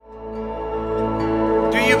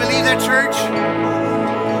church,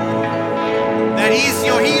 that He's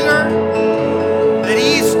your healer, that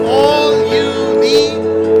He's all you need.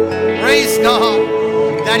 Praise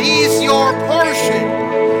God, that He is your portion.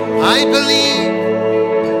 I believe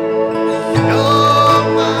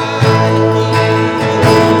you're my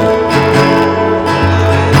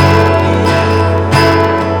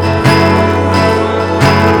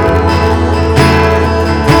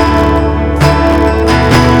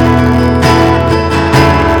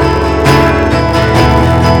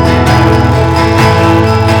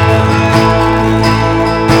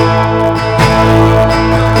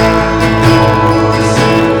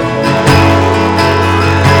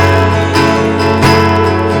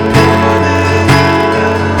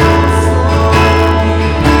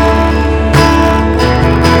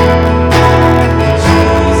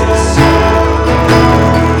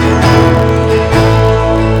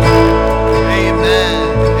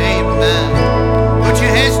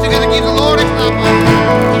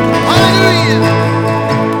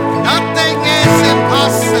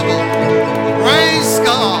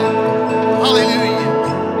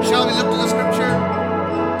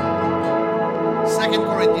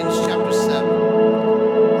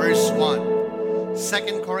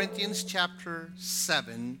chapter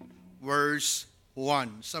 7, verse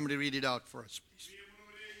 1. Somebody read it out for us, please.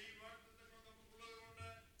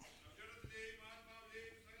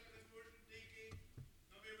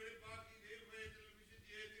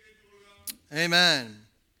 Amen.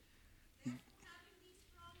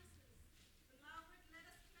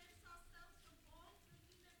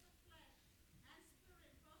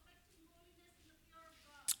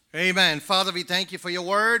 Amen. Father, we thank you for your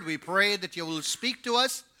word. We pray that you will speak to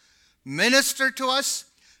us, minister to us,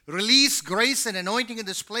 release grace and anointing in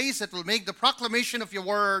this place that will make the proclamation of your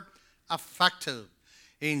word effective.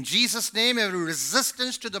 In Jesus' name, every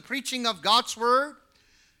resistance to the preaching of God's word,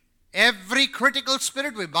 every critical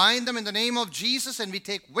spirit, we bind them in the name of Jesus and we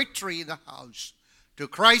take victory in the house. To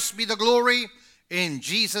Christ be the glory. In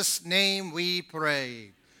Jesus' name we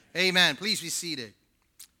pray. Amen. Please be seated.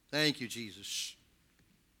 Thank you, Jesus.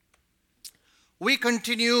 We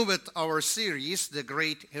continue with our series, The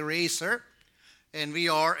Great Eraser, and we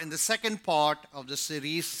are in the second part of the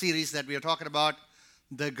series that we are talking about,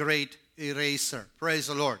 The Great Eraser. Praise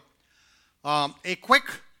the Lord. A quick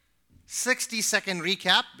 60-second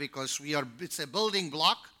recap, because it's a building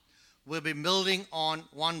block. We'll be building on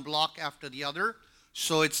one block after the other,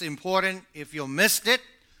 so it's important if you missed it,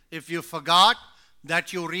 if you forgot,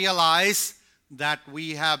 that you realize that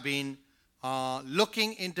we have been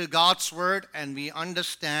looking into God's word and we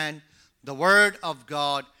understand the word of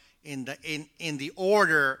God in the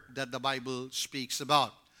order that the Bible speaks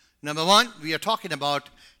about. Number one, we are talking about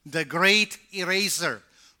the great eraser.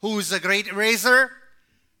 Who is the great eraser?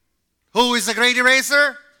 Who is the great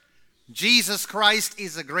eraser? Jesus Christ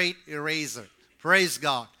is a great eraser. Praise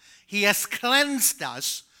God. He has cleansed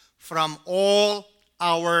us from all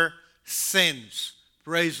our sins.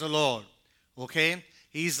 Praise the Lord. Okay?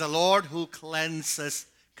 He's the Lord who cleanses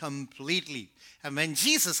completely. And when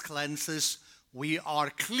Jesus cleanses, we are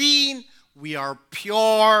clean, we are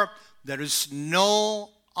pure. There is no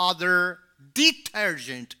other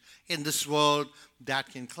detergent in this world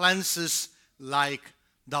that can cleanse us like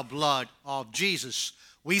the blood of Jesus.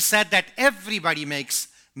 We said that everybody makes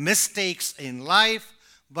mistakes in life,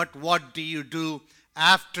 but what do you do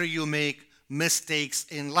after you make mistakes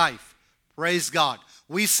in life? Praise God.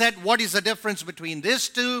 We said, what is the difference between these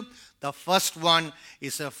two? The first one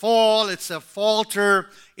is a fall, it's a falter,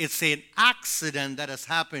 it's an accident that has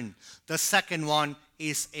happened. The second one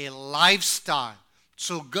is a lifestyle.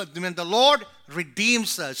 So when the Lord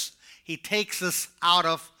redeems us, He takes us out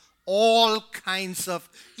of all kinds of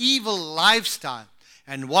evil lifestyle.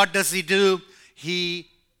 And what does He do? He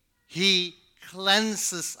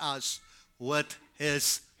cleanses us with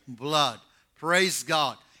His blood. Praise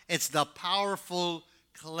God. It's the powerful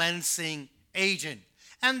cleansing agent.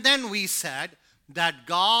 And then we said that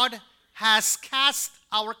God has cast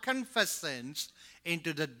our confessions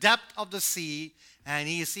into the depth of the sea, and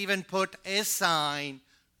He has even put a sign,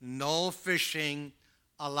 no fishing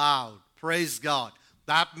allowed. Praise God.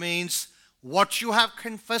 That means what you have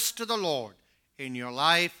confessed to the Lord in your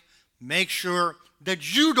life, make sure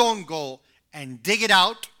that you don't go and dig it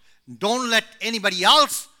out. Don't let anybody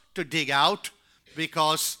else to dig out,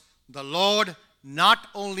 because the Lord not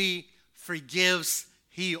only forgives,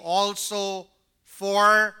 He also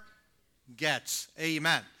forgets.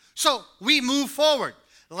 Amen. So we move forward.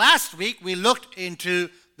 Last week we looked into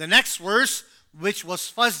the next verse, which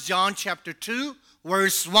was 1 John chapter 2,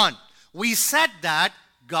 verse 1. We said that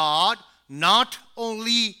God not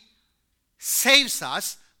only saves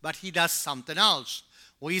us, but he does something else.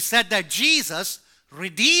 We said that Jesus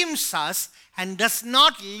redeems us and does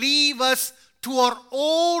not leave us to our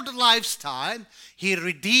old lifestyle. He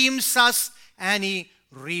redeems us and he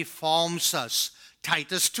reforms us.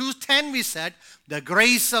 Titus 2:10 we said, the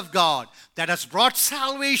grace of God that has brought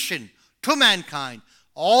salvation to mankind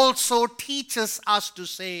also teaches us to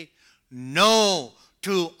say no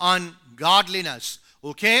to ungodliness.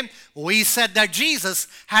 Okay? We said that Jesus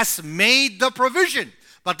has made the provision.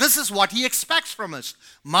 But this is what he expects from us.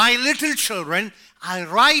 My little children, I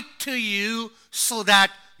write to you so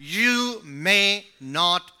that you may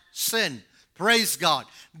not sin. Praise God.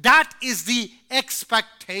 That is the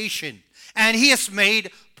expectation. And he has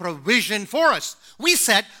made provision for us. We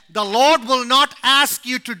said the Lord will not ask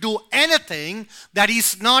you to do anything that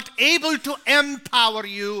he's not able to empower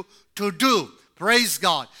you to do. Praise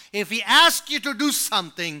God. If he asks you to do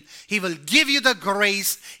something, he will give you the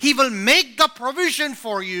grace. He will make the provision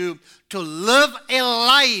for you to live a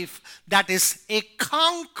life that is a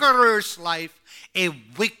conqueror's life, a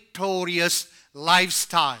victorious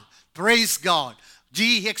lifestyle. Praise God.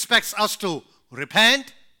 He expects us to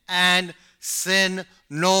repent and sin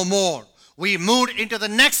no more. We moved into the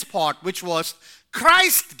next part, which was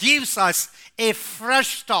Christ gives us a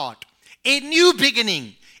fresh start, a new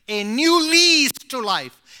beginning, a new lease to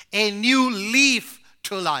life, a new leaf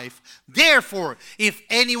to life. Therefore, if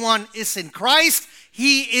anyone is in Christ,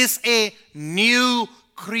 he is a new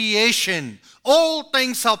creation. All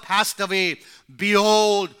things have passed away.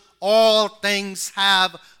 Behold, all things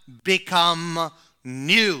have become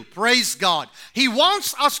new. Praise God. He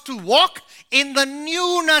wants us to walk in the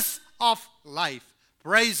newness of life.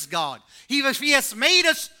 Praise God. He has made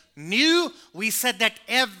us new. We said that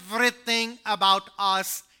everything about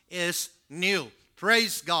us is new.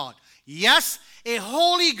 Praise God. Yes, a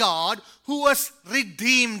holy God who has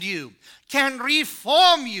redeemed you can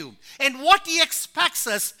reform you. And what he expects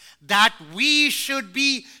us, that we should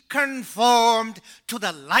be conformed to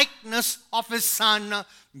the likeness of his Son,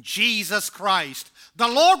 Jesus Christ. The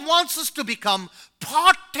Lord wants us to become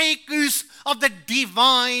partakers of the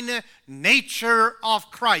divine nature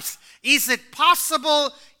of Christ. Is it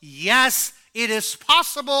possible? Yes, it is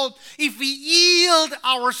possible if we yield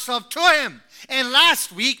ourselves to him. And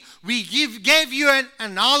last week, we gave you an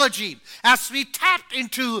analogy as we tapped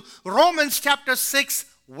into Romans chapter 6,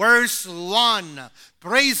 verse 1.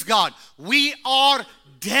 Praise God. We are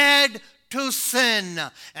dead to sin,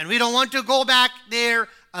 and we don't want to go back there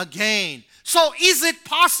again. So is it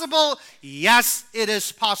possible? Yes, it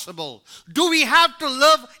is possible. Do we have to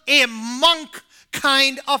live a monk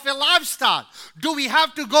kind of a lifestyle? Do we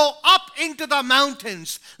have to go up into the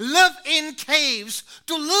mountains, live in caves,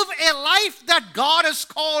 to live a life that God has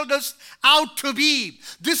called us out to be?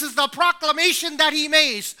 This is the proclamation that he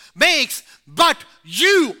makes. But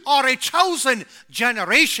you are a chosen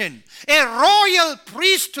generation, a royal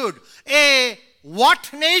priesthood, a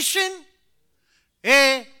what nation?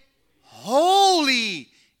 A holy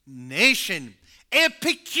nation, a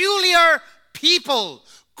peculiar people,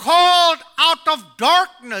 called out of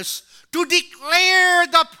darkness to declare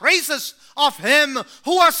the praises of him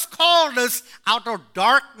who has called us out of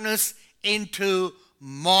darkness into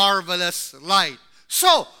marvelous light.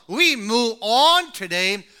 So we move on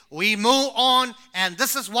today. We move on, and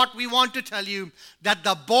this is what we want to tell you, that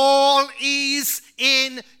the ball is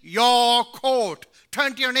in your court.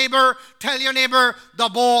 Turn to your neighbor, tell your neighbor, the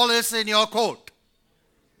ball is in your court.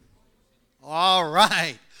 All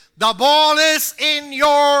right. The ball is in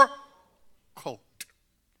your court.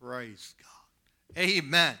 Praise God.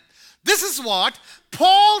 Amen. This is what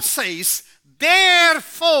Paul says.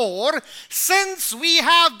 Therefore, since we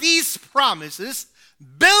have these promises,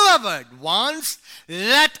 beloved ones,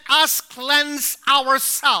 let us cleanse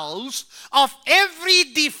ourselves of every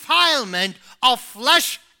defilement of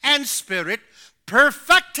flesh and spirit,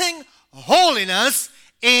 perfecting holiness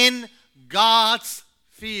in God's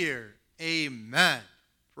fear. Amen.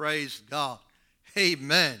 Praise God.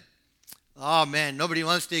 Amen. Oh man, nobody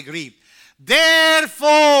wants to agree.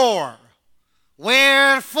 Therefore,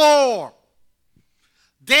 wherefore?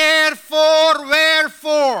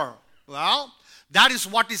 Well, that is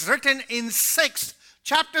what is written in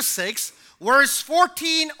chapter 6, verse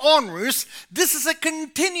 14 onwards. This is a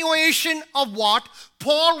continuation of what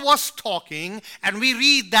Paul was talking, and we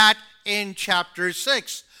read that in chapter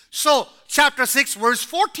 6. So, chapter 6, verse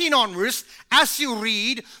 14 onwards, as you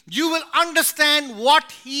read, you will understand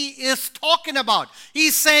what he is talking about.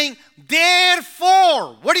 He's saying,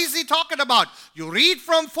 therefore, what is he talking about? You read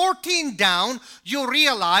from 14 down, you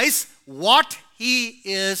realize what he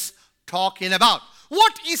is talking about.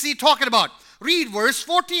 What is he talking about? Read verse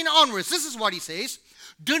 14 onwards. This is what he says.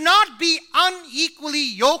 Do not be unequally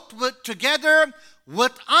yoked together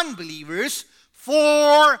with unbelievers.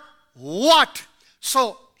 For what?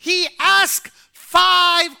 So he asked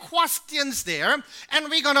 5 questions there, and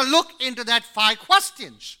we're going to look into that 5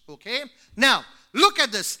 questions. Okay? Now, look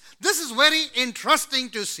at this. This is very interesting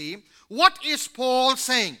to see. What is Paul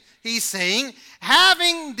saying? He's saying,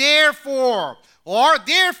 having therefore, or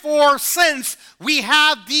therefore since we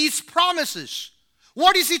have these promises.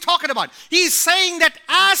 What is he talking about? He's saying that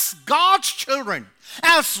as God's children,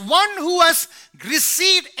 as one who has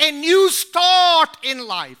received a new start in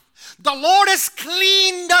life, the Lord has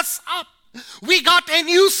cleaned us up. We got a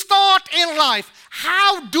new start in life.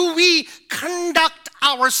 How do we conduct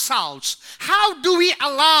ourselves? How do we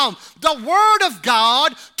allow the Word of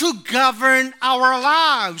God to govern our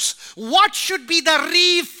lives? What should be the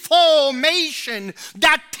reformation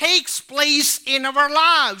that takes place in our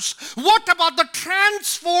lives? What about the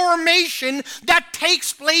transformation that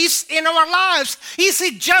takes place in our lives? Is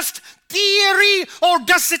it just theory, or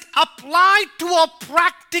does it apply to a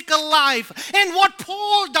practical life? And what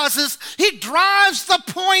Paul does is he drives the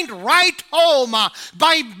point right home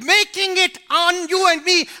by making it on you and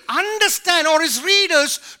me understand, or his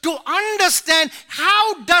readers to understand,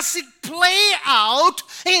 how does it play out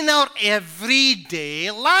in our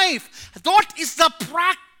everyday life? What is the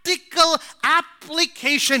practical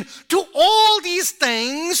application to all these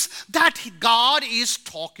things that God is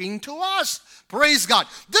talking to us? Praise God.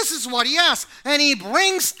 This is what he asks. And he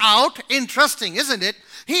brings out, interesting, isn't it?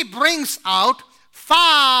 He brings out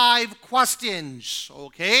 5 questions,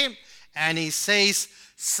 okay? And he says,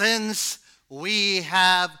 since we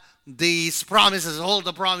have these promises, hold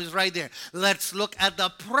the promise right there. Let's look at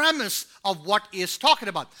the premise of what he's talking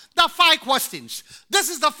about. The 5 questions. This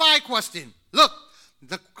is the 5 question. Look,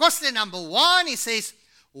 the question number 1, he says,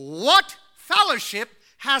 what fellowship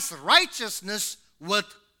has righteousness with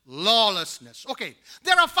lawlessness? Okay,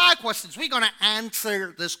 there are 5 questions. We're going to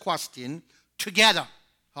answer this question together.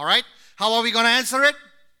 All right? How are we going to answer it?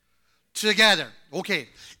 Together. Okay.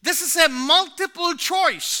 This is a multiple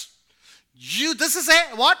choice. This is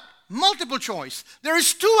a what? Multiple choice. There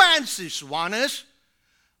is 2 answers. One is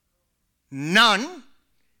none,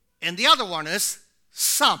 and the other one is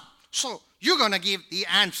some. So you're going to give the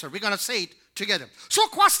answer. We're going to say it together. So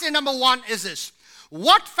question number 1 is this.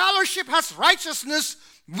 What fellowship has righteousness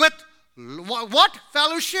with what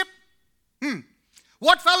fellowship?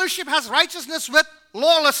 What fellowship has righteousness with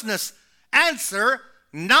lawlessness? Answer,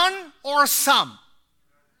 none or some.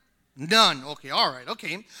 None. Okay, all right,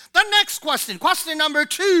 okay. The next question, question number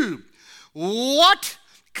 2. What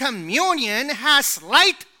communion has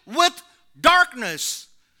light with darkness?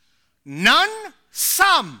 None,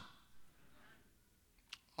 some.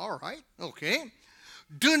 All right, okay.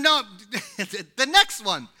 Do not, the next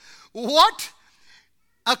one. What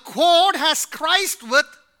accord has Christ with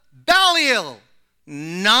Belial?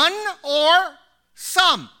 None or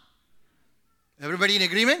some? Everybody in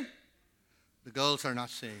agreement? The girls are not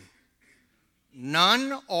saying.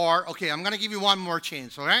 None or, okay, I'm going to give you one more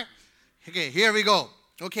chance, all right? Okay, here we go.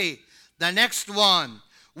 Okay, the next one.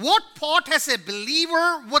 What part has a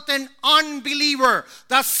believer with an unbeliever?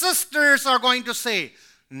 The sisters are going to say,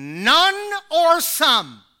 none or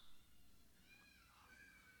some?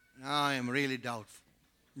 I am really doubtful.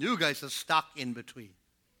 You guys are stuck in between.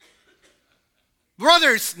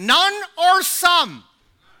 Brothers, none or some?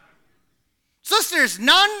 Sisters,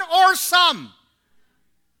 none or some?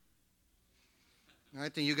 I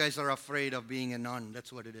think you guys are afraid of being a nun.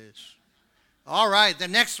 That's what it is. All right, the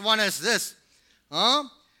next one is this.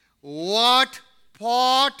 What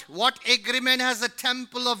agreement has the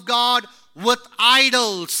temple of God with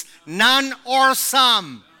idols? None or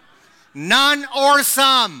some? None or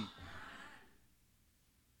some?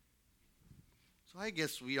 So I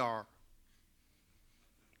guess we are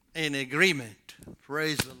in agreement.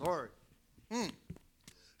 Praise the Lord.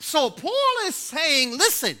 So Paul is saying,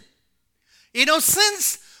 listen,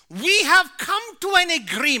 since we have come to an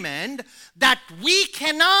agreement that we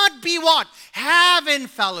cannot be what? Having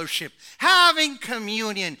fellowship, having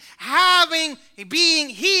communion, being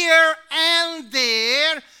here and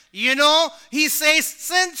there, he says,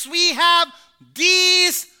 since we have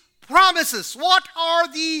these promises. What are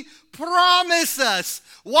the promises?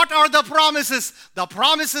 What are the promises? The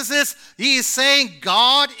promises is,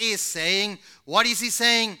 God is saying, what is he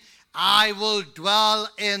saying? I will dwell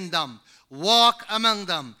in them, walk among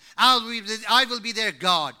them. I will be their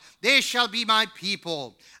God. They shall be my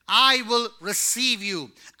people. I will receive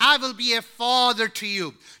you. I will be a father to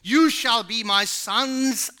you. You shall be my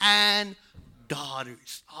sons and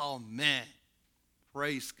daughters. Oh, man.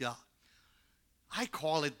 Praise God. I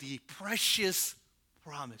call it the precious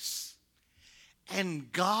promise.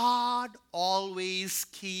 And God always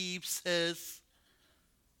keeps his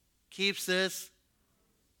promise.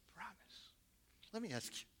 Let me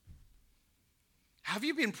ask you, have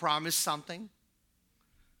you been promised something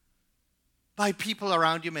by people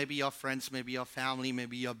around you, maybe your friends, maybe your family,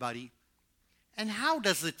 maybe your buddy? And how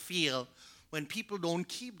does it feel when people don't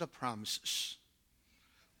keep the promises?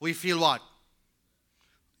 We feel what?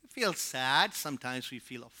 We feel sad. Sometimes we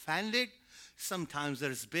feel offended. Sometimes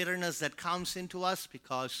there's bitterness that comes into us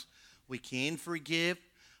because we can't forgive.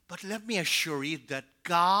 But let me assure you that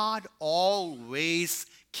God always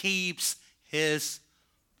keeps his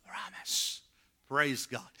promise. Praise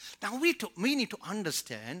God. Now we need to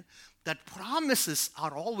understand that promises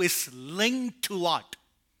are always linked to what?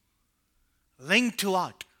 Linked to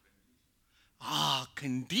what?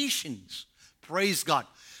 Conditions. Praise God.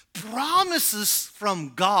 Promises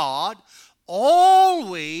from God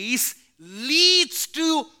always leads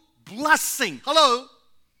to blessing. Hello?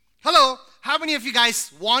 Hello? How many of you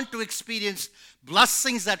guys want to experience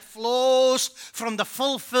blessings that flows from the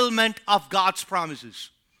fulfillment of God's promises?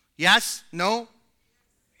 Yes? No?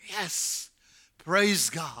 Yes. Praise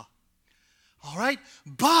God. All right?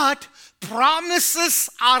 But promises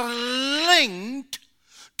are linked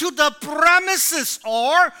to the premises,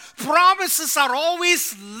 or promises are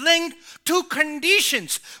always linked to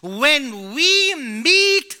conditions. When we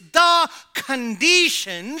meet the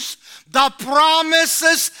conditions, the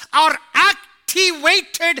promises are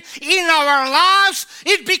activated in our lives.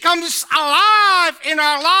 It becomes alive in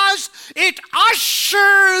our lives. It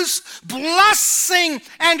ushers blessing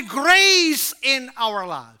and grace in our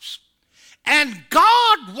lives. And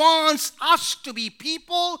God wants us to be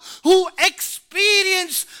people who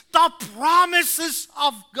experience the promises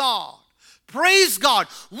of God. Praise God.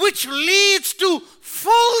 Which leads to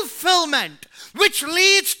fulfillment. Which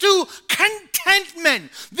leads to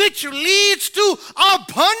contentment. Which leads to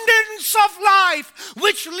abundance of life.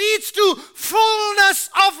 Which leads to fullness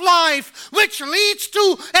of life. Which leads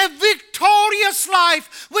to a victorious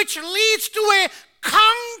life. Which leads to a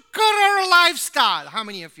conqueror lifestyle. How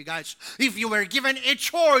many of you guys, if you were given a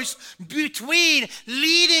choice between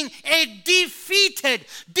leading a defeated,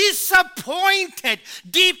 disappointed,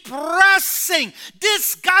 depressing,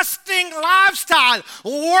 disgusting lifestyle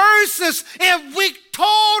versus a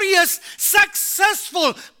victorious,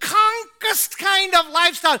 successful, conquest kind of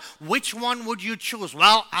lifestyle, which one would you choose?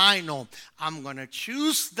 Well, I know. I'm going to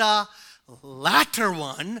choose the latter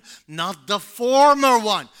one, not the former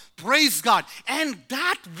one. Praise God. And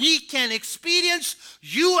that we can experience,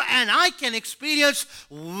 you and I can experience,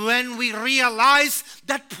 when we realize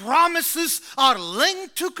that promises are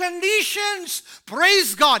linked to conditions.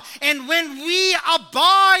 Praise God. And when we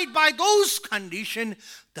abide by those conditions,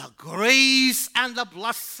 the grace and the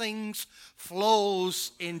blessings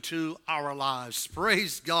flows into our lives.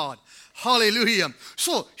 Praise God. Hallelujah.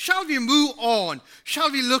 So, shall we move on? Shall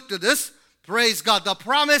we look to this? Praise God. The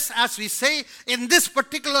promise, as we say, in this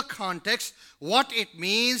particular context, what it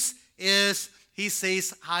means is, he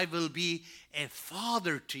says, I will be a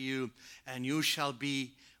father to you, and you shall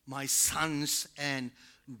be my sons and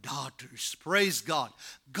daughters. Praise God.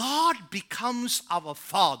 God becomes our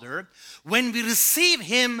Father when we receive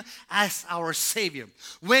him as our Savior,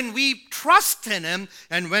 when we trust in him,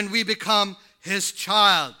 and when we become his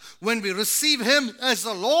child. When we receive him as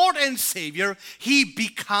the Lord and Savior, he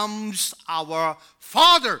becomes our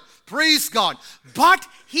Father. Praise God. But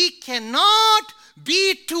he cannot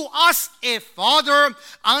be to us a father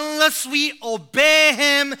unless we obey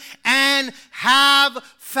him and have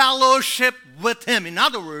fellowship with him. In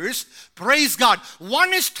other words, praise God,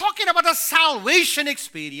 one is talking about a salvation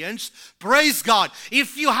experience. Praise God.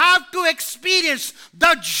 If you have to experience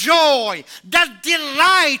the joy, the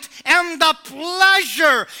delight, and the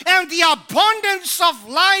pleasure, and the abundance of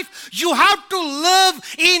life, you have to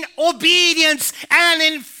live in obedience and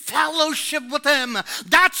in fellowship with him.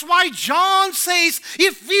 That's why John says,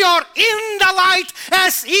 if we are in the light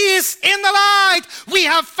as he is in the light, we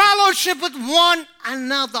have fellowship with one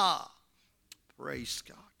another. Praise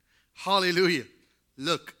God. Hallelujah.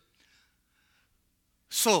 Look.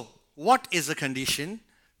 So, what is the condition?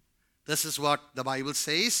 This is what the Bible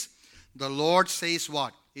says. The Lord says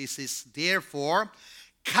what? He says, therefore,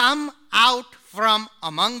 come out from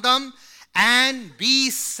among them and be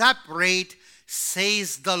separate,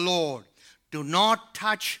 says the Lord. Do not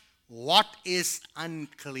touch what is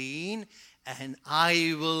unclean, and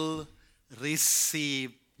I will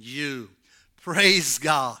receive you. Praise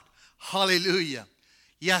God. Hallelujah.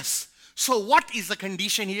 Yes. So what is the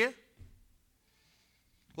condition here?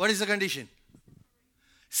 What is the condition?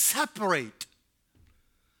 Separate.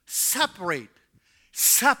 Separate.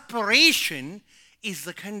 separation is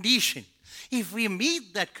the condition. If we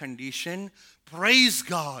meet that condition, praise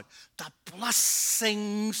God, the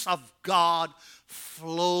blessings of God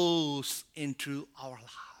flows into our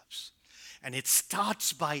lives. And it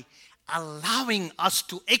starts by allowing us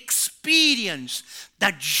to experience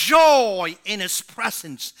the joy in His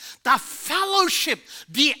presence, the fellowship,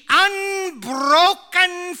 the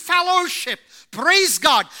unbroken fellowship, praise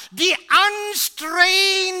God, the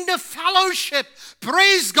unstrained fellowship,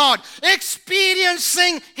 praise God,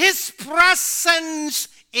 experiencing His presence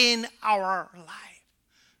in our life.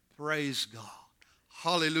 Praise God.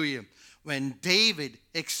 Hallelujah. When David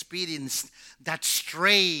experienced that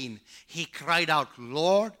strain, he cried out,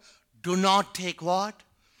 Lord, do not take what?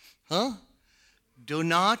 Do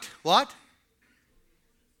not what?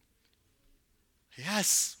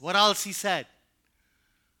 Yes. What else he said?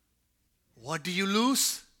 What do you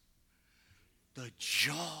lose? The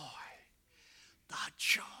joy. The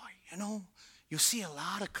joy. You know, you see a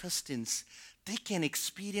lot of Christians, they can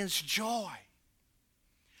experience joy.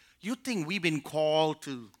 You think we've been called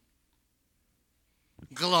to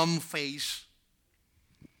glum face?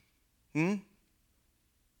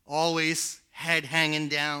 Always head hanging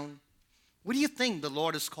down. What do you think the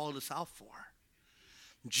Lord has called us out for?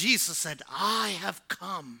 Jesus said, I have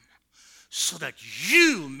come so that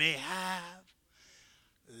you may have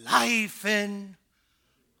life in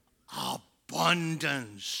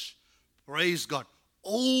abundance. Praise God.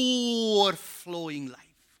 Overflowing life.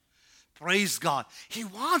 Praise God. He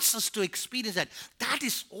wants us to experience that. That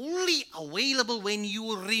is only available when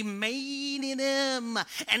you remain in Him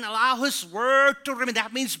and allow His word to remain.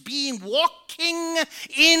 That means walking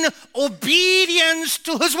in obedience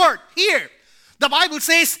to His word. Here, the Bible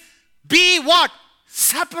says, be what?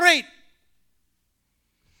 Separate.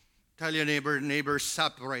 Tell your neighbor,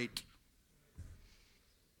 separate.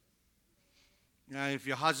 Now, if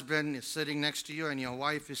your husband is sitting next to you and your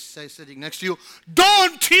wife is sitting next to you,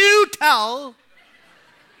 don't you tell.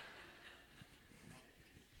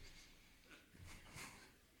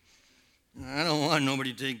 I don't want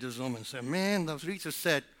nobody to take this home and say, man, the preacher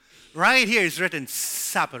said, right here is written,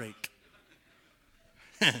 separate.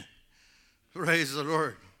 Praise the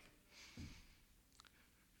Lord.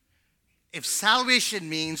 If salvation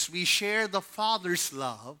means we share the Father's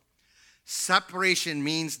love, separation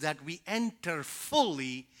means that we enter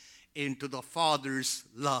fully into the Father's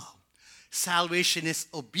love. Salvation is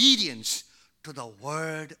obedience to the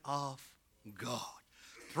Word of God.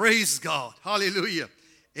 Praise God. Hallelujah.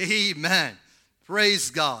 Amen.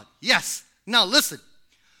 Praise God. Yes. Now listen.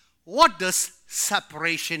 What does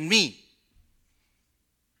separation mean?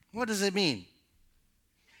 What does it mean?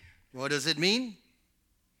 What does it mean?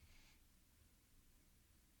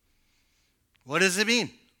 What does it mean?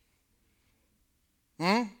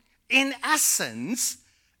 In essence,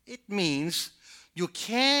 it means you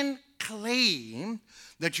can claim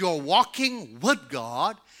that you're walking with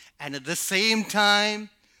God and at the same time,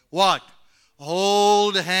 what?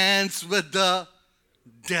 Hold hands with the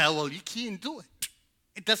devil. You can't do it.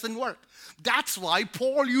 It doesn't work. That's why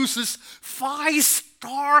Paul uses 5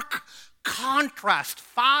 stark contrast,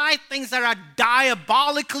 5 things that are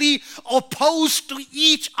diabolically opposed to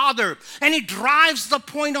each other. And he drives the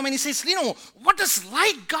point home and he says, what does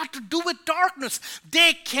light got to do with darkness?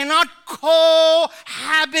 They cannot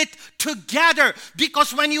cohabit together,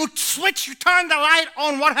 because when you turn the light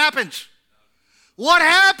on, what happens? What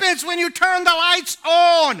happens when you turn the lights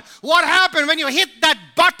on? What happened when you hit that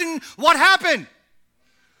button? What happened?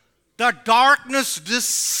 The darkness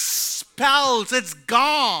dispels. It's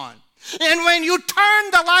gone. And when you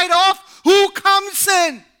turn the light off, who comes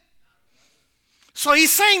in? So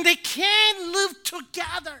he's saying they can't live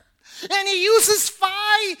together. And he uses 5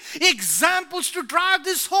 examples to drive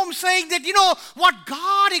this home, saying that, what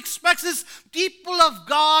God expects is people of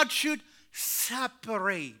God should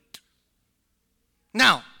separate.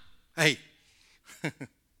 Now, hey,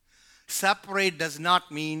 separate does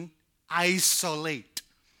not mean isolate.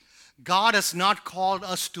 God has not called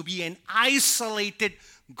us to be an isolated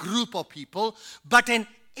group of people, but an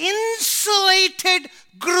insulated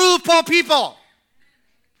group of people.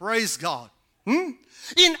 Praise God.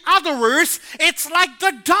 In other words, it's like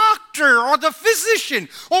the doctor or the physician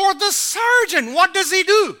or the surgeon. What does he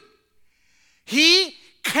do? He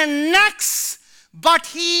connects, but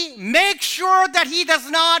he makes sure that he does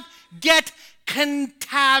not get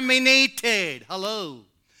contaminated. Hello.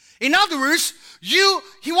 In other words,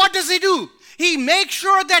 what does he do? He makes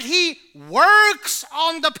sure that he works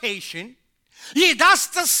on the patient. He does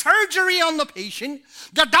the surgery on the patient.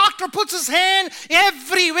 The doctor puts his hand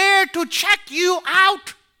everywhere to check you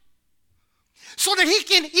out. so that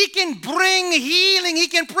he can bring healing. He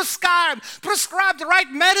can prescribe the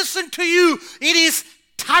right medicine to you. It is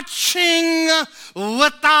touching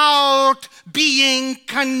without being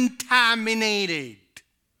contaminated.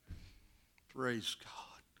 Praise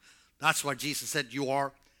God. That's what Jesus said. You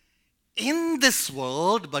are in this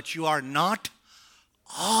world, but you are not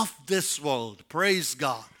of this world. Praise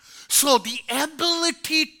God. So the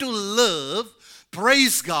ability to live,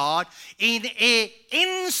 praise God, in an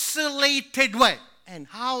insulated way. And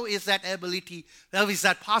how is that ability, how is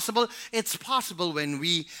that possible? It's possible when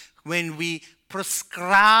we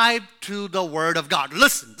prescribe to the Word of God.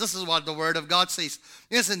 Listen, this is what the Word of God says.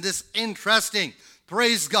 Isn't this interesting?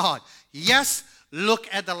 Praise God. Yes, look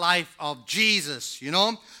at the life of Jesus. You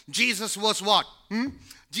know, Jesus was what?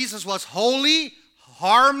 Jesus was holy,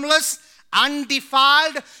 harmless,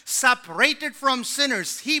 undefiled, separated from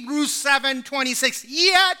sinners. Hebrews 7:26.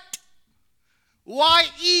 Yet,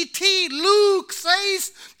 Y-E-T, Luke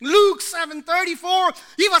says, Luke 7:34,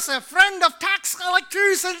 he was a friend of tax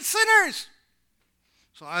collectors and sinners.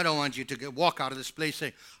 So I don't want you to walk out of this place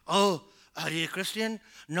saying, oh, are you a Christian?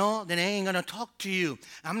 No, then I ain't going to talk to you.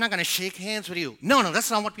 I'm not going to shake hands with you. No, that's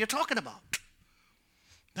not what we're talking about.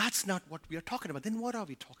 That's not what we are talking about. Then what are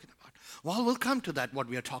we talking about? Well, we'll come to that, what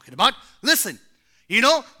we are talking about. Listen, you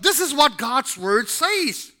know, this is what God's Word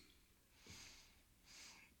says.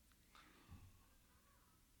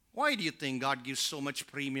 Why do you think God gives so much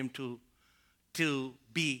premium to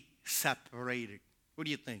be separated? What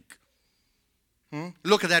do you think?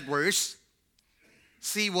 Look at that verse.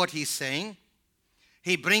 See what he's saying.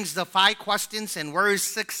 He brings the 5 questions in verse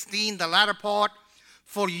 16, the latter part.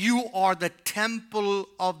 For you are the temple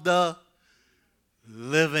of the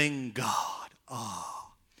living God.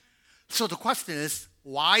 So the question is,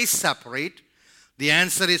 why separate? The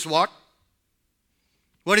answer is what?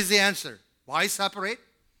 What is the answer? Why separate?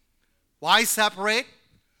 Why separate?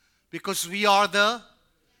 Because we are the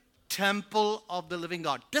temple of the living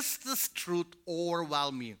God. Does this truth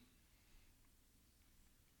overwhelm you?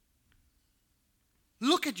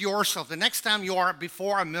 Look at yourself. The next time you are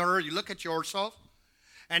before a mirror, you look at yourself.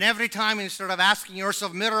 And every time, instead of asking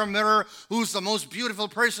yourself, mirror, mirror, who's the most beautiful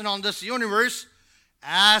person on this universe,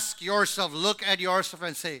 ask yourself, look at yourself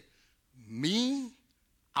and say, me?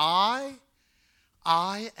 I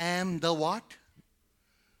am the what?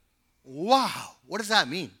 Wow. What does that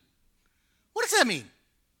mean? What does that mean?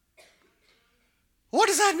 What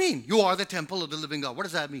does that mean? You are the temple of the living God. What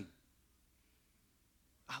does that mean?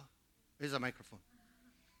 Here's a microphone.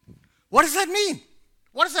 What does that mean?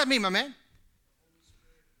 What does that mean, my man?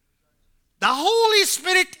 The Holy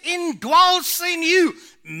Spirit indwells in you,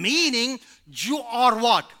 meaning you are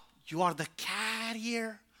what? You are the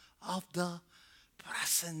carrier of the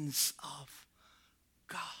presence of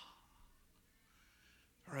God.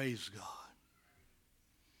 Praise God.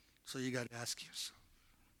 So you got to ask yourself,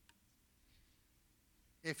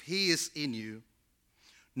 if He is in you,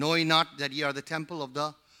 knowing not that ye are the temple of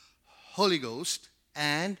the Holy Ghost,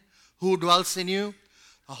 and who dwells in you?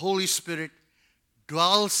 The Holy Spirit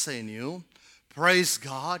dwells in you. Praise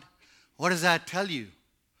God. What does that tell you?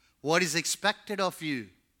 What is expected of you?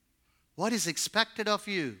 What is expected of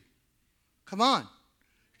you? Come on.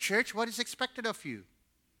 Church, what is expected of you?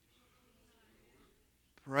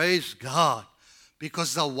 Praise God.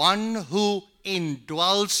 Because the one who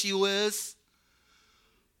indwells you is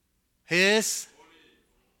His.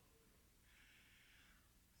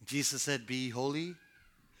 Jesus said, be holy,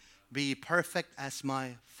 be perfect as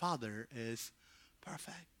my Father is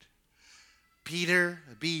perfect. Peter,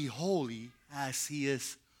 be holy as He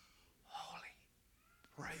is holy.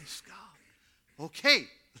 Praise God. Okay,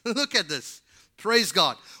 look at this. Praise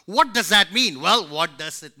God. What does that mean? Well, what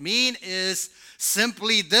does it mean is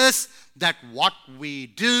simply this, that what we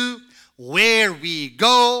do, where we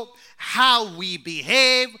go, how we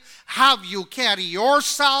behave, how you carry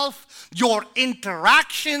yourself, your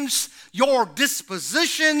interactions, your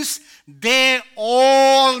dispositions, they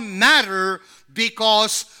all matter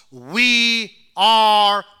because we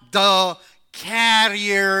are the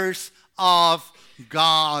carriers of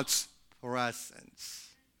God's presence.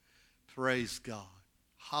 Praise God.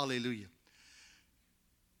 Hallelujah.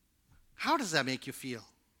 How does that make you feel?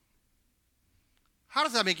 How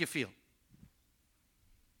does that make you feel?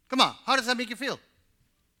 Come on, how does that make you feel?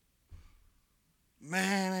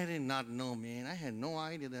 Man, I did not know, man. I had no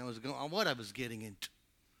idea that what I was getting into.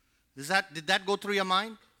 Did that go through your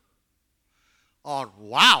mind? Or,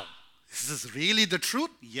 wow, is this really the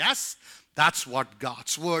truth? Yes, that's what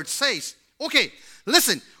God's Word says. Okay,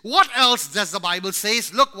 listen, what else does the Bible say?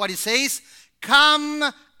 Look what it says. Come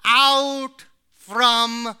out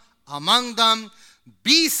from among them,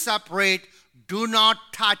 be separate, do not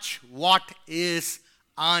touch what is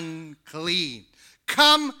unclean.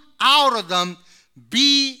 Come out of them,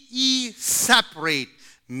 be ye separate.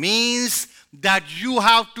 Means that you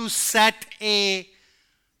have to set a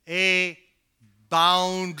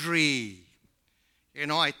boundary. You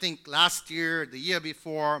know, I think last year, the year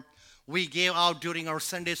before, we gave out during our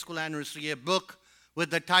Sunday school anniversary a book with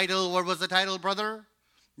the title, what was the title, brother?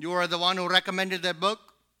 You were the one who recommended that book.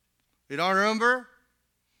 You don't remember?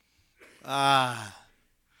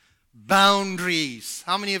 Boundaries.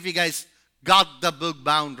 How many of you guys got the book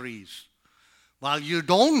Boundaries? Well, you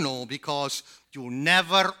don't know because you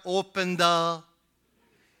never opened the...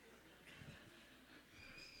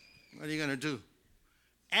 What are you going to do?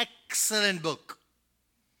 Excellent book.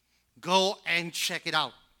 Go and check it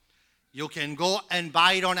out. You can go and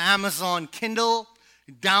buy it on Amazon Kindle,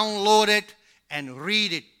 download it, and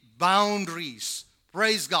read it. Boundaries.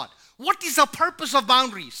 Praise God. What is the purpose of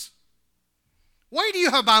boundaries? Why do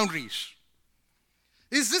you have boundaries?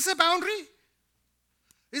 Is this a boundary?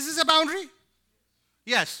 Is this a boundary?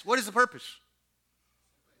 Yes. What is the purpose?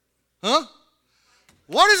 Huh?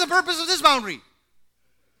 What is the purpose of this boundary?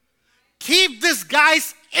 Keep these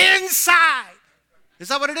guys inside. Is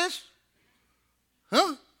that what it is?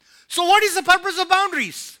 Huh? So what is the purpose of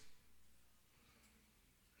boundaries?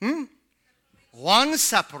 One,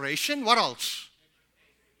 separation. What else?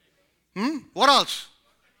 What else?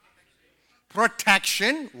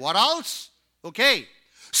 Protection. What else? Okay.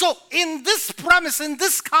 So in this premise, in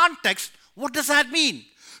this context, what does that mean?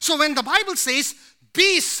 So when the Bible says,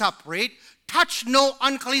 be separate, touch no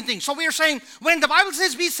unclean thing. So we are saying, when the Bible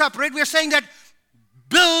says be separate, we are saying that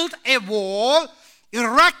build a wall,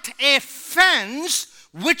 erect a fence,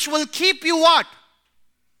 which will keep you what?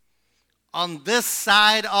 On this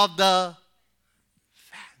side of the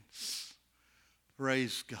fence.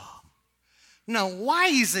 Praise God. Now, why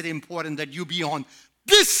is it important that you be on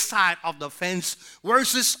this side of the fence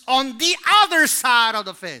versus on the other side of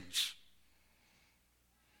the fence?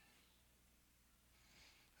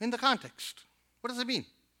 In the context. What does it mean?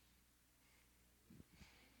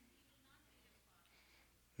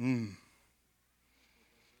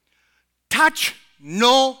 Touch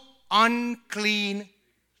no unclean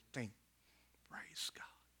thing. Praise God.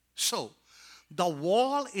 So, the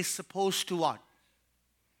wall is supposed to what?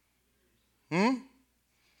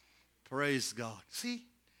 Praise God. See,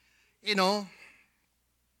 you know,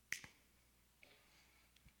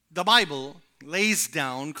 the Bible lays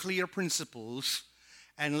down clear principles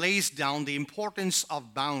and lays down the importance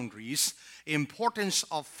of boundaries, importance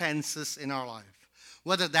of fences in our life.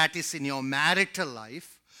 Whether that is in your marital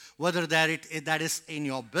life, whether that is in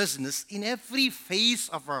your business, in every phase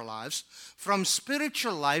of our lives, from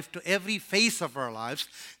spiritual life to every phase of our lives,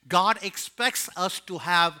 God expects us to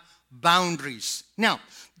have boundaries. Now,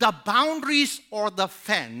 the boundaries or the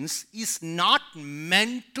fence is not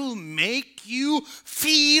meant to make you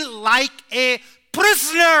feel like a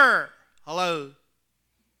prisoner. Hello?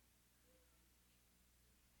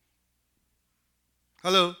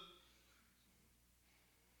 Hello?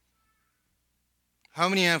 How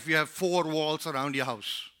many of you have 4 walls around your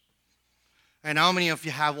house? And how many of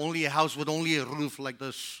you have only a house with only a roof like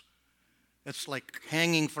this? It's like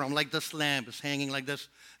hanging from, like this lamp is hanging like this.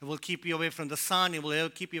 It will keep you away from the sun. It will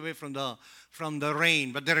keep you away from the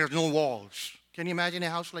rain. But there are no walls. Can you imagine a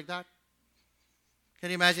house like that? Can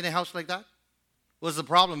you imagine a house like that? What's the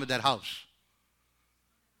problem with that house?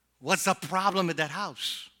 What's the problem with that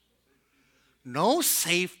house? No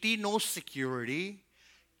safety, no security.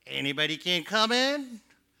 Anybody can come in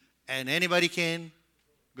and anybody can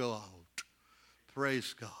go out.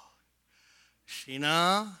 Praise God.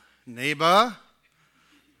 Sheena, neighbor.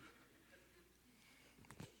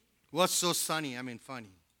 What's so sunny? I mean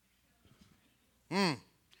funny.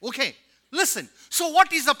 Okay, listen. So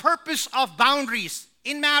what is the purpose of boundaries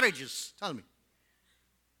in marriages? Tell me.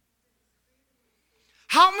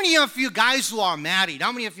 How many of you guys who are married,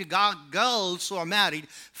 how many of you girls who are married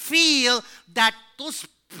feel that those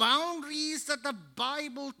boundaries that the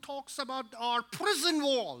Bible talks about are prison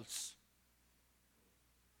walls?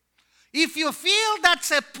 If you feel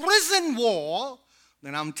that's a prison wall,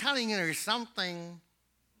 then I'm telling you there's something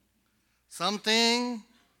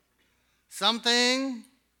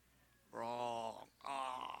wrong.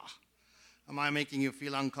 Am I making you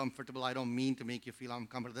feel uncomfortable? I don't mean to make you feel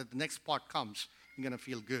uncomfortable. The next part comes, you're going to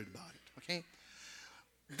feel good about it, okay?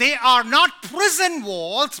 They are not prison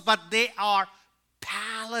walls, but they are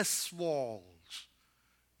palace walls.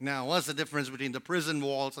 Now, what's the difference between the prison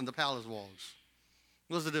walls and the palace walls?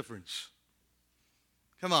 What's the difference?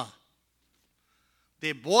 Come on.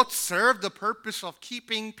 They both serve the purpose of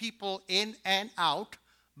keeping people in and out,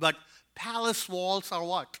 but palace walls are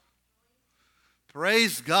what?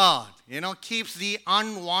 Praise God. Keeps the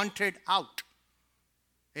unwanted out.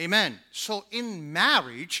 Amen. So in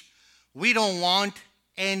marriage, we don't want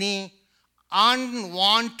any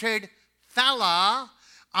unwanted fella,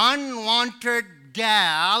 unwanted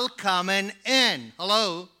gal coming in.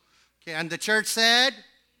 Hello? Okay, and the church said?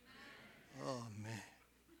 Oh, man.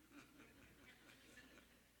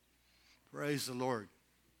 Praise the Lord.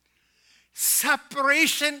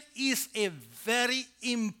 Separation is a very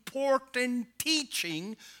important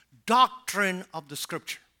teaching doctrine of the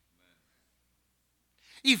Scripture.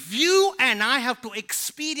 If you and I have to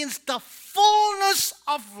experience the fullness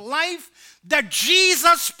of life that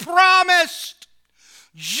Jesus promised,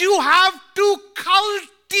 you have to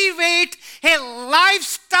cultivate a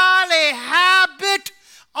lifestyle, a habit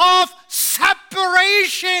of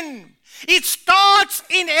separation. It starts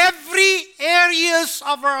in every areas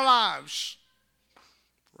of our lives.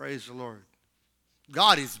 Praise the Lord.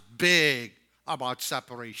 God is big about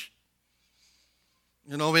separation.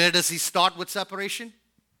 Where does he start with separation?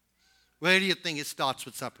 Where do you think it starts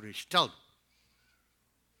with separation? Tell me.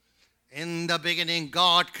 In the beginning,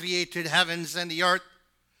 God created heavens and the earth.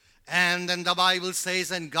 And then the Bible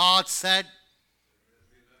says, and God said,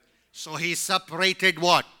 so he separated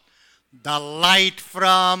what? The light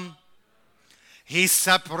from, he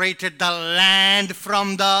separated the land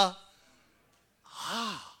from the,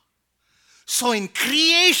 So in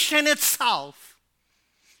creation itself,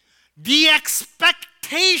 the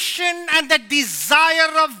expectation and the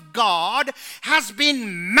desire of God has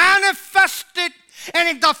been manifested, and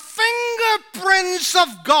in the fingerprints of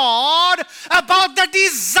God about the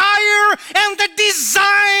desire and the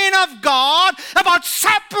design of God about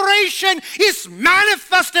separation is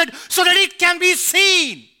manifested so that it can be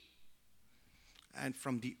seen. And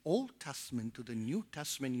from the Old Testament to the New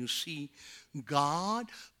Testament, you see God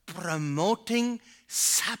promoting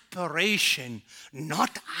separation,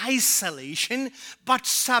 not isolation, but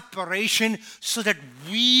separation so that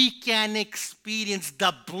we can experience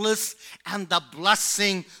the bliss and the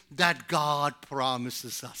blessing that God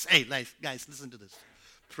promises us. Hey, guys, listen to this.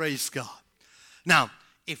 Praise God. Now,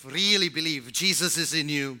 if you really believe Jesus is in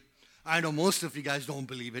you, I know most of you guys don't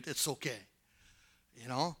believe it. It's okay.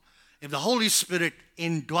 If the Holy Spirit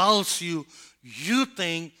indwells you, you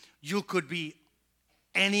think you could be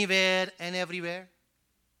anywhere and everywhere?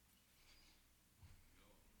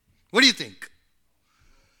 What do you think?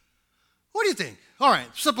 What do you think? All right,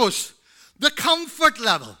 suppose the comfort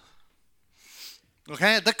level.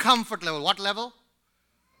 Okay, the comfort level. What level?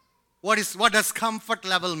 What does comfort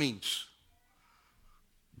level means?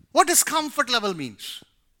 What does comfort level means?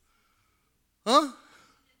 0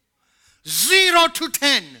 to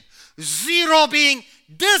 10. 0 being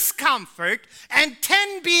discomfort and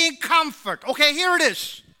 10 being comfort. Okay, here it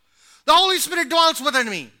is. The Holy Spirit dwells within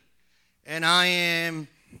me. And I am,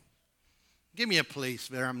 give me a place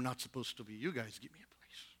where I'm not supposed to be. You guys give me a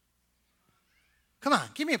place. Come on,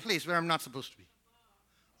 give me a place where I'm not supposed to be.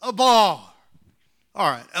 A bar. All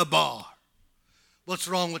right, a bar. What's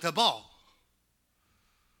wrong with a bar?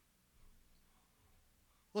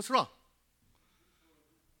 What's wrong?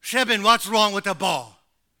 Shebin, what's wrong with a bar?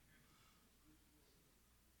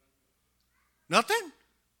 Nothing?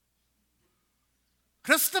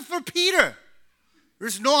 Christopher Peter.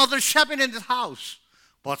 There's no other Shebin in this house.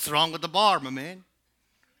 What's wrong with the bar, my man?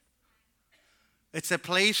 It's a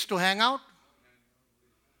place to hang out?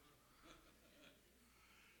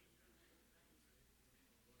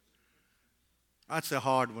 That's a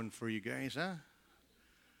hard one for you guys, huh?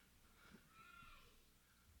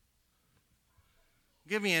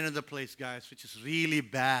 Give me another place, guys, which is really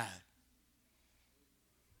bad.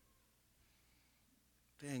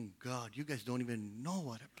 Thank God, you guys don't even know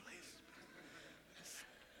what a place is.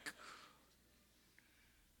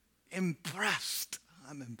 Impressed.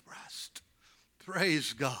 I'm impressed.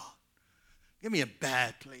 Praise God. Give me a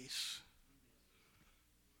bad place.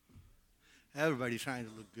 Everybody's trying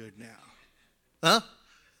to look good now. Huh?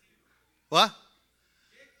 What?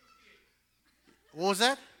 What was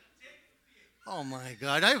that? Oh my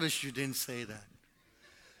God, I wish you didn't say that.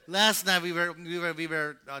 Last night we were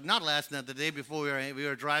not last night, the day before we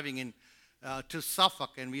were driving in to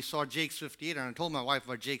Suffolk, and we saw Jake's 58, and I told my wife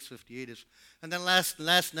what Jake's 58 is. And then last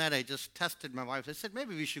night I just tested my wife. I said,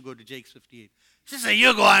 maybe we should go to Jake's 58. She said,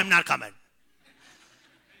 you go, I'm not coming.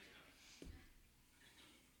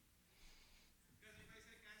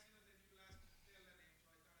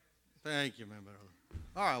 Thank you, my brother.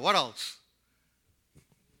 All right, what else?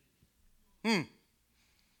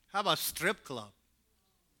 How about strip club?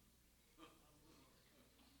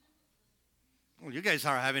 Well, you guys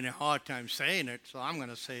are having a hard time saying it, so I'm going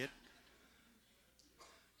to say it.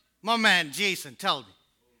 My man, Jason, tell me.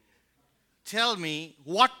 Tell me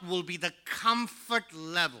what will be the comfort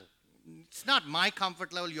level. It's not my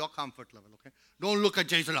comfort level, your comfort level, okay? Don't look at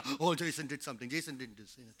Jason like, oh, Jason did something. Jason didn't do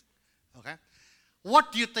anything, okay?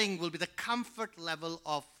 What do you think will be the comfort level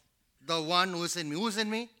of the one who is in me? Who's in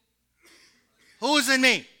me? Who's in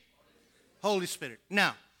me? Holy Spirit.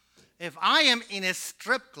 Now, if I am in a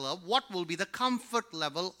strip club, what will be the comfort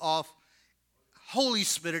level of Holy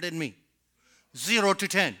Spirit in me? 0 to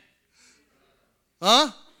 10.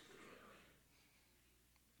 Huh?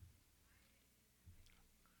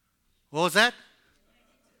 What was that?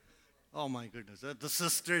 Oh my goodness. The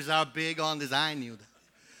sisters are big on this. I knew that.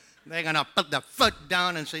 They're going to put their foot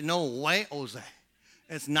down and say, no way, Jose.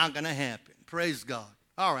 It's not going to happen. Praise God.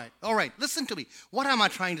 All right. Listen to me. What am I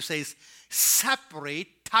trying to say is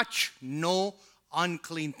separate, touch no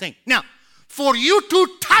unclean thing. Now, for you to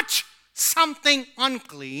touch something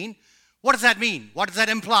unclean, what does that mean? What does that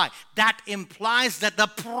imply? That implies that the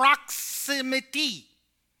proximity.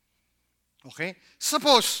 Okay?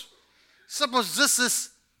 Suppose this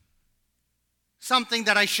is something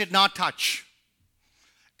that I should not touch.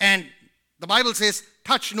 And the Bible says,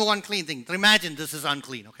 touch no unclean thing. Imagine this is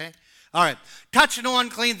unclean, okay? All right. Touch no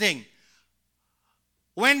unclean thing.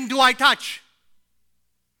 When do I touch?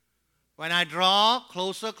 When I draw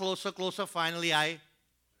closer, finally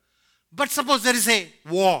But suppose there is a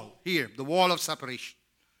wall here, the wall of separation.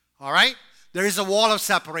 All right? There is a wall of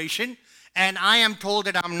separation, and I am told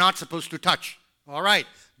that I'm not supposed to touch. All right.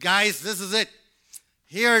 Guys, this is it.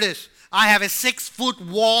 Here it is. I have a 6-foot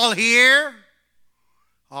wall here.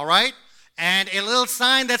 All right? And a little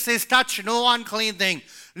sign that says, touch no unclean thing.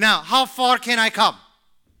 Now, how far can I come?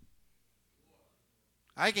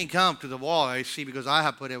 I can come to the wall, I see, because I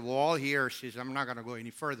have put a wall here. Says I'm not going to go any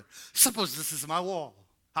further. Suppose this is my wall.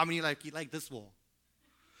 How many like this wall?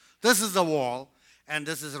 This is the wall, and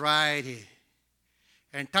this is right here.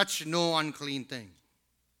 And touch no unclean thing.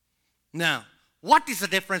 Now, what is the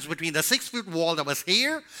difference between the 6-foot wall that was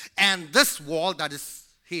here and this wall that is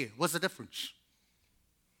here? What's the difference?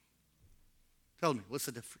 Tell me, what's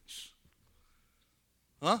the difference?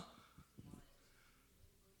 Huh?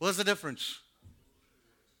 What's the difference?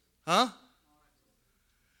 Huh?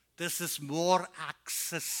 This is more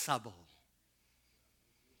accessible.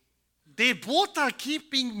 They both are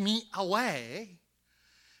keeping me away,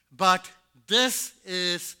 but this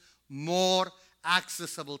is more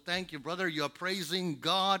accessible. Thank you, brother. You're praising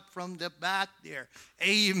God from the back there.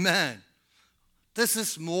 Amen. This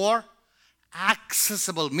is more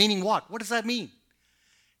accessible. Meaning what? What does that mean?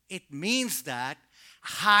 It means that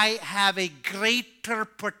I have a greater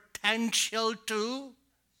potential to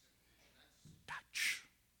touch.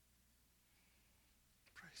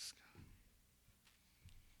 Praise God.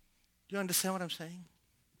 Do you understand what I'm saying?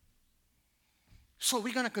 So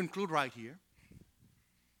we're going to conclude right here.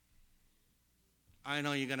 I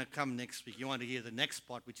know you're going to come next week. You want to hear the next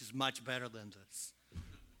part, which is much better than this.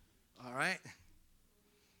 All right?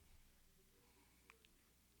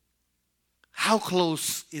 How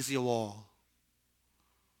close is your wall?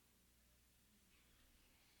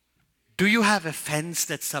 Do you have a fence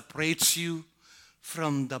that separates you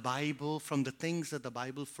from the Bible, from the things that the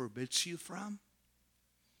Bible forbids you from?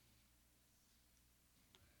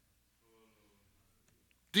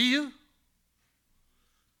 Do you?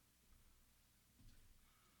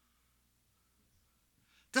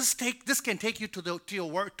 This can take you to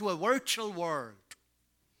a virtual world.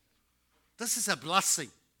 This is a blessing.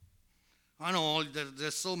 I know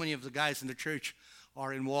there's so many of the guys in the church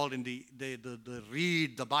are involved in the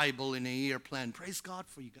read the Bible in a year plan. Praise God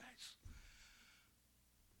for you guys.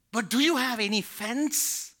 But do you have any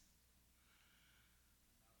fence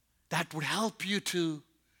that would help you to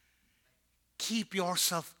keep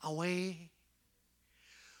yourself away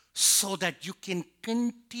so that you can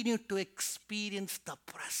continue to experience the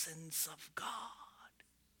presence of God?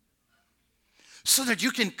 So that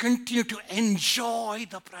you can continue to enjoy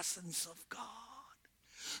the presence of God.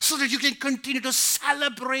 So that you can continue to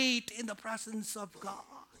celebrate in the presence of God.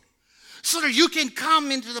 So that you can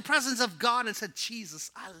come into the presence of God and say, Jesus,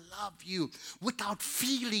 I love you, without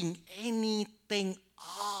feeling anything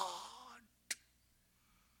odd.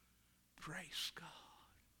 Praise God.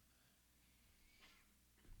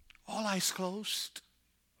 All eyes closed.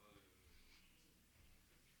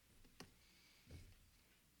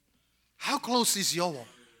 How close is your wall?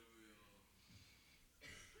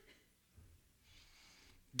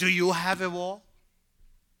 Do you have a wall?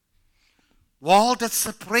 Wall that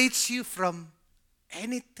separates you from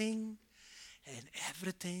anything and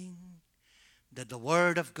everything that the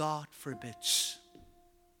Word of God forbids.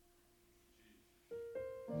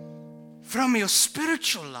 from your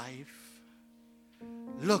spiritual life,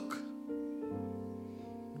 look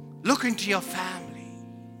into your family.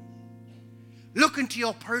 Look into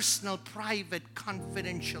your personal, private,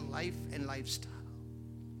 confidential life and lifestyle.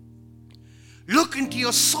 Look into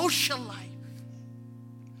your social life.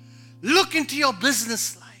 Look into your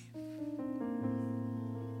business life.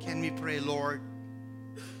 Can we pray, Lord,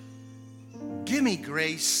 give me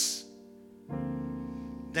grace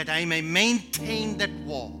that I may maintain that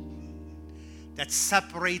wall that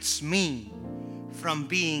separates me from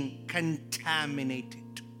being contaminated.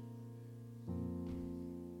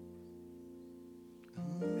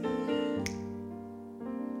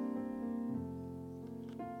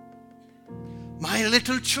 My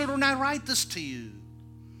little children, I write this to you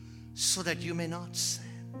so that you may not sin.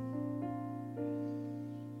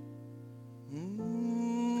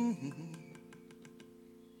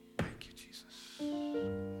 Thank you, Jesus.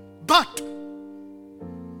 But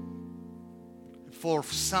for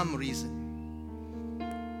some reason,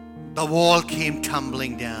 the wall came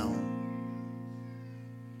tumbling down.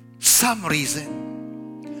 Some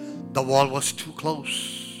reason, the wall was too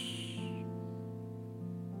close.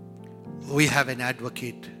 We have an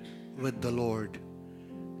advocate with the Lord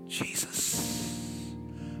Jesus,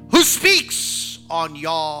 who speaks on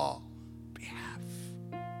your behalf.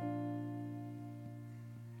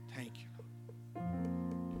 Thank you, Lord.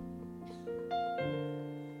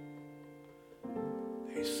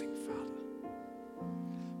 Amazing Father.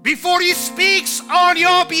 Before He speaks on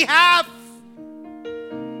your behalf,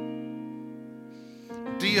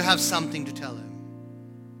 do you have something to tell Him?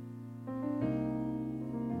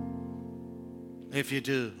 If you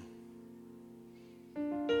do,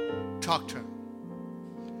 talk to Him.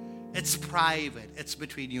 It's private. It's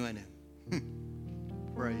between you and Him.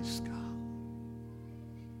 Praise God.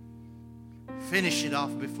 Finish it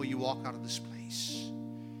off before you walk out of this place,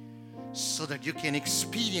 so that you can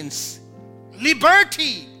experience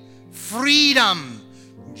liberty, freedom,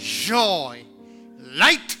 joy,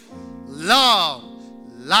 light, love,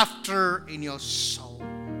 laughter in your soul.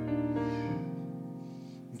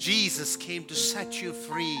 Jesus came to set you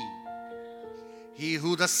free. He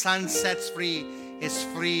who the Son sets free is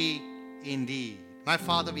free indeed. My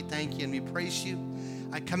Father, we thank you and we praise you.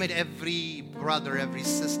 I commit every brother, every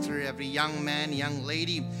sister, every young man, young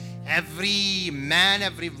lady, every man,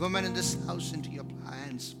 every woman in this house into your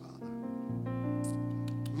hands, Father.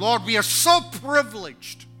 Lord, we are so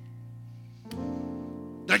privileged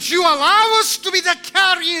that you allow us to be the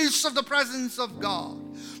carriers of the presence of God,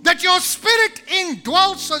 that your Spirit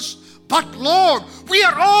indwells us. But Lord, we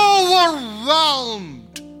are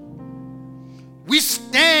overwhelmed. We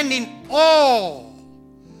stand in awe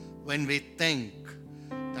when we think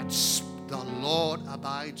that the Lord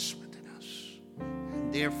abides within us.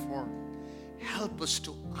 And therefore, help us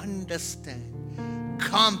to understand,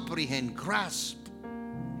 comprehend, grasp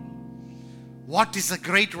what is a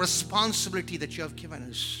great responsibility that you have given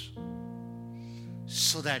us,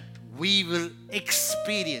 so that we will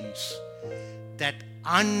experience that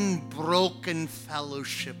unbroken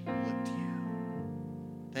fellowship with you.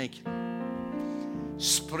 Thank you.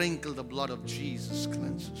 Sprinkle the blood of Jesus,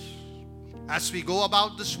 cleanse us. As we go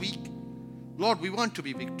about this week, Lord, we want to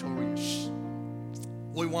be victorious.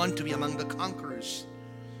 We want to be among the conquerors.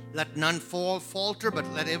 Let none falter, but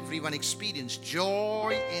let everyone experience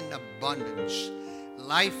joy in abundance,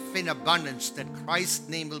 life in abundance, that Christ's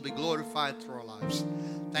name will be glorified through our lives.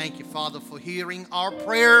 Thank you, Father, for hearing our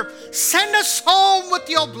prayer. Send us home with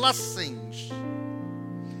your blessings.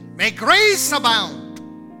 May grace abound.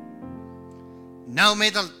 Now may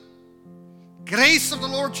the grace of the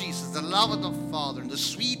Lord Jesus, the love of the Father, and the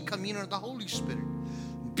sweet communion of the Holy Spirit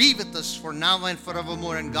be with us for now and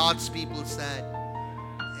forevermore. And God's people said,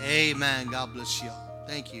 amen. God bless you all.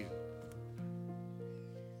 Thank you.